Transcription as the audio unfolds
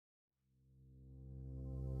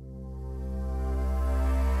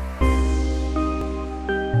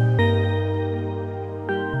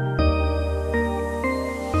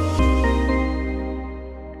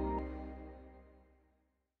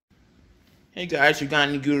Hey guys, you got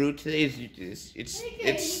any guru? Today's it's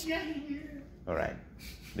all right.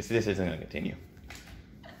 This isn't gonna continue.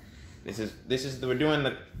 We're doing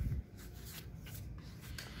the.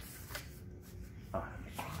 Oh my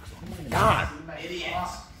God!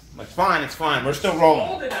 Idiots. It's fine. We're still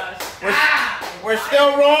rolling. We're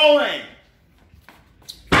still rolling.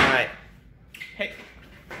 All right.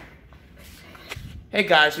 Hey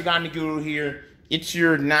guys, you got any guru here? It's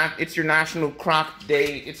your National Croc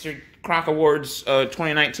Day. It's your Croc Awards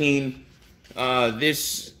 2019.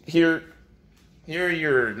 Here are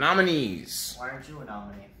your nominees. Why aren't you a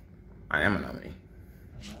nominee? I am a nominee.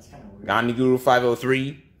 Oh, that's kind of weird. Gandhi Guru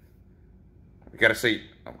 503. You gotta say.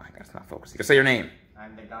 Oh my God, it's not focused. You gotta say your name.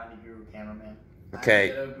 I'm the Gandhi Guru cameraman.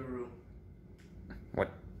 Okay. I'm the Guru.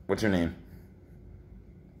 What's your name?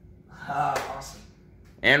 Awesome.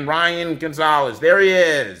 And Ryan Gonzalez. There he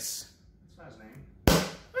is. That's not his name.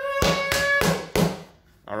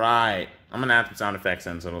 All right. I'm gonna add some sound effects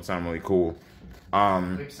in, so it'll sound really cool. Quick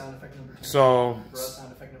sound effect number 2. So. Bro,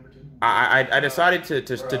 sound effect number 2. I decided to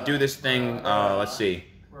do this thing. Let's see.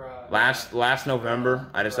 Last November,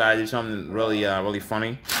 I decided to do something really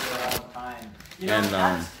funny. You know,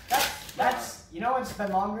 And that's you know what's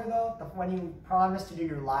been longer though? When you promised to do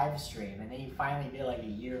your live stream and then you finally did like a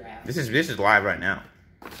year after. this is live right now.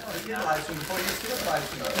 No, you did a live stream before you did a live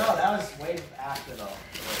stream. No, that was way after though.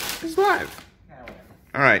 This is live. Yeah, whatever.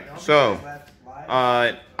 All right. So,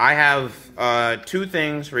 I have 2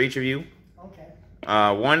 things for each of you. Okay.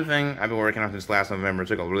 One thing I've been working on since last November. It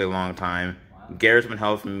took a really long time. Wow. Garrett's been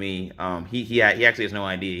helping me. He actually has no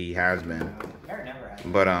idea he has been. Garrett never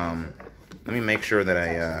had. But let me make sure that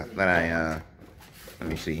I let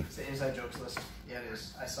me see. It's the inside jokes list. Yeah, it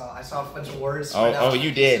is. I saw a bunch of words. Oh, you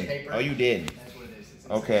did. Oh, you did. That's what it is. It's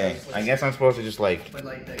Okay. I guess I'm supposed to just like But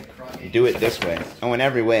like the Croc do it this way. Oh, in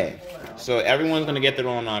every way. So everyone's gonna get their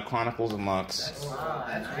own Chronicles of Mux.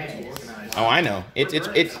 That's really organized. Oh, I know. It's.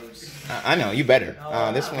 I know. You better.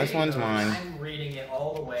 This one's mine. I'm reading it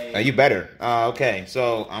all the way. You better. Okay.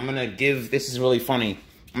 So I'm gonna give. This is really funny.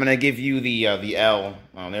 I'm gonna give you the L.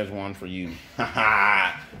 Oh, there's one for you. Look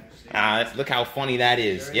how funny that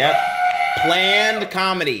is. Yep. Planned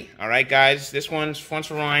comedy. All right, guys. This one's for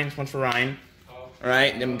Ryan. This one's for Ryan. All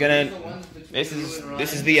right. I'm gonna. This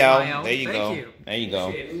is the L. There you go. There you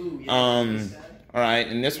go. All right.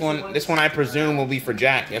 And this one I presume will be for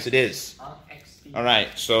Jack. Yes, it is. All right.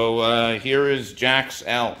 So here is Jack's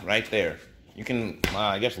L right there. You can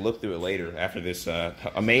I guess look through it later after this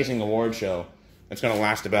amazing award show. It's gonna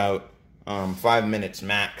last about 5 minutes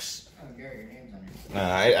max. Oh, Gary, your name's on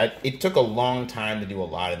it. It took a long time to do a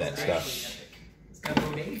lot of that stuff. It's got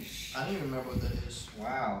a name. I don't even remember what that is.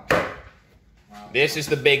 Wow. This is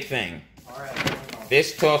the big thing. All right.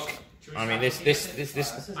 This took. I mean, this.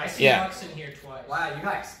 I see Yeah. Lux in here twice. Wow, you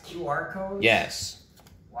got QR codes? Yes.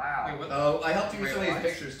 Wow. Wait, what the- Oh, I helped you with some of these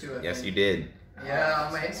pictures too. I Yes, think. you did. Yeah,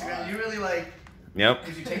 on my Instagram. You really like. Yep.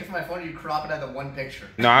 Because you take it from my phone, you crop it out the one picture.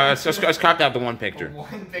 No, I cropped out the one The picture.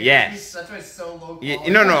 one picture. Yes. That's why it's so low quality. Yeah,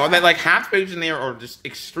 no. Like half the pictures in there are just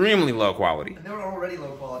extremely low quality. And they were already low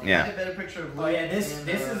quality. Yeah. I had a better picture of Oh Luke yeah, this and,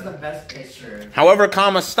 is the best picture. However,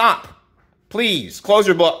 stop. Please close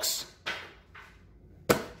your books.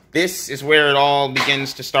 This is where it all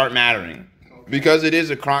begins to start mattering. Because it is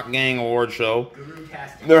a Croc Gang award show,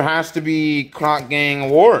 Guru-tastic. there has to be Croc Gang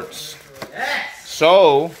awards. Yes!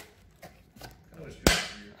 So,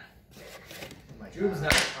 Droob's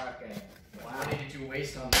not a Croc Gang. What did you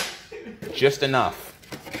waste on that? just enough.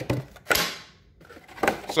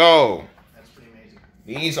 So, That's pretty amazing.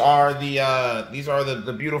 these are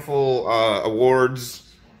the beautiful awards.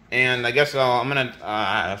 And I guess I'm gonna.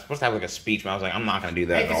 I was supposed to have like a speech, but I was like, I'm not gonna do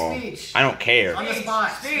that Make at a all. speech. I don't care. On the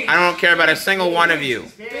spot. Speech. I don't care about a single one of you.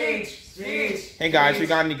 Speech. Speech. Hey guys, we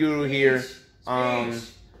got any guru here. I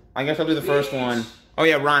guess I'll do the first one. Oh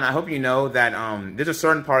yeah, Ron. I hope you know that there's a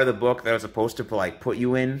certain part of the book that I was supposed to put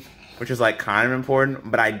you in, which is like kind of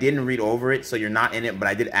important, but I didn't read over it, so you're not in it. But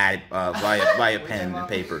I did add it via pen and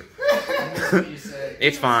paper.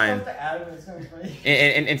 It's fine.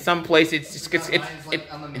 In some place, it's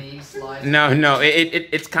on the main slide. no,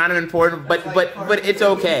 it's kind of important, but it's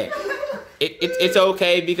okay. It's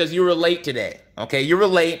okay because you were late today. Okay, you were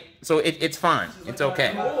late, so it's fine. It's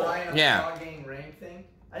okay. Yeah.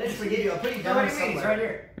 I didn't forget you. I'll put you down somewhere. right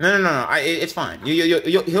here. No. It's fine.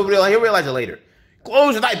 He'll realize it later.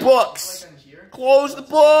 Close thy books. Close the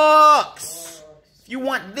books. If you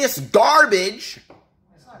want this garbage,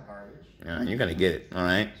 It's not garbage. yeah, you're gonna get it. All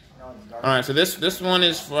right. No, it's garbage. All right. So this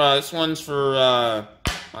one's for. I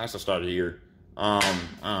guess I'll start here. I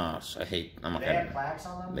hate. I'm not Do they have gonna. plaques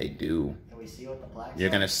on them? They do. Can we see what the plaques You're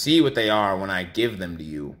are? gonna see what they are when I give them to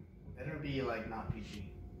you. Better be pretty like not PG.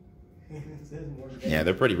 Yeah,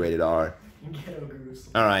 they're pretty rated R. Ghetto Gurus.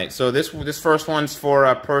 All right, so this first one's for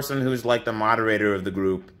a person who's like the moderator of the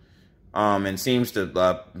group, and seems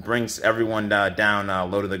to brings everyone down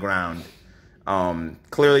low to the ground.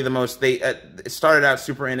 Clearly, it started out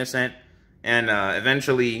super innocent, and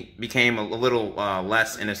eventually became a little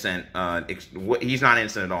less innocent. He's not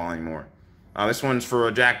innocent at all anymore. This one's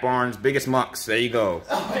for Jack Barnes, biggest mucks. There you go.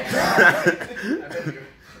 Oh my god.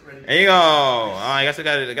 There you go. Oh, I guess I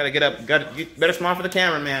gotta get up. You better smile for the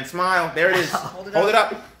camera, man. Smile. There it is. Hold it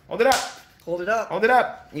up. Hold it up. Hold it up. Hold it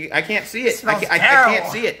up. I can't see it. I smells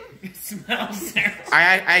can't see it. It smells terrible.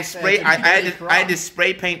 I had to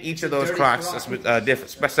spray paint each of those Crocs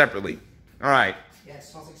separately. All right. Yeah, it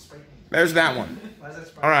smells like spray paint. There's that one. Why is that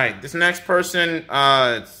spray All right. This next person,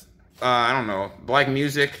 I don't know, Black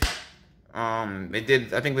Music. I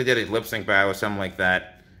think they did a lip sync battle or something like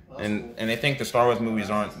that. And they think the Star Wars movies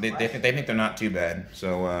aren't. They think they're not too bad.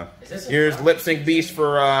 So here's Lip Sync Beast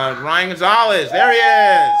for Ryan Gonzalez. There he is.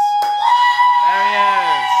 There he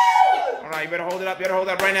is. All right, you better hold it up. You better hold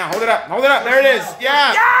it up right now. Hold it up. Hold it up. There it is.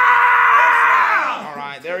 Yeah. All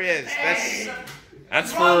right, there he is.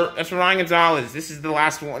 That's for Ryan Gonzalez. This is the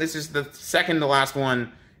last one. This is the second to last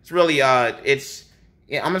one. It's really I'm just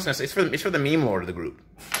gonna say it's for the meme lord of the group.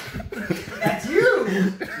 That's you!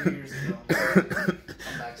 2 years ago.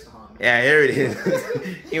 Yeah, here it is.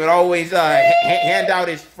 He would always hand out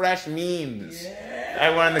his fresh memes. Yeah.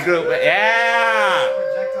 Everyone in the group, yeah.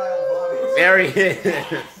 Projectile vomit. There he is.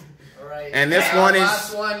 All right. And this one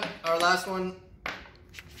is Our last one.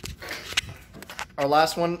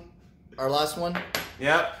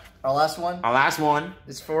 Yep. Our last one. Our last one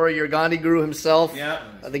is for your Gandhi guru himself.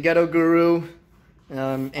 Yep. The ghetto guru.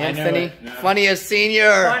 Anthony. Yeah. Funniest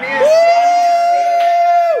senior. Funniest.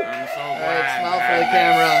 I'm so All glad. right, smile for the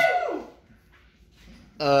camera.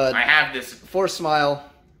 I have this. Force smile.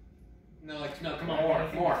 No, come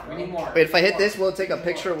on, more. We need more. Wait, if I hit this, will it take a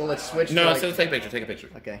picture? Will it switch? No, to, like... so take a picture. Take a picture.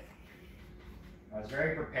 Okay. I was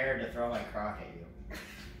very prepared to throw my Croc at you.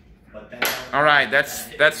 But then All right,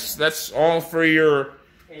 that's all for your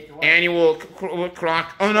annual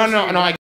Croc. Oh no.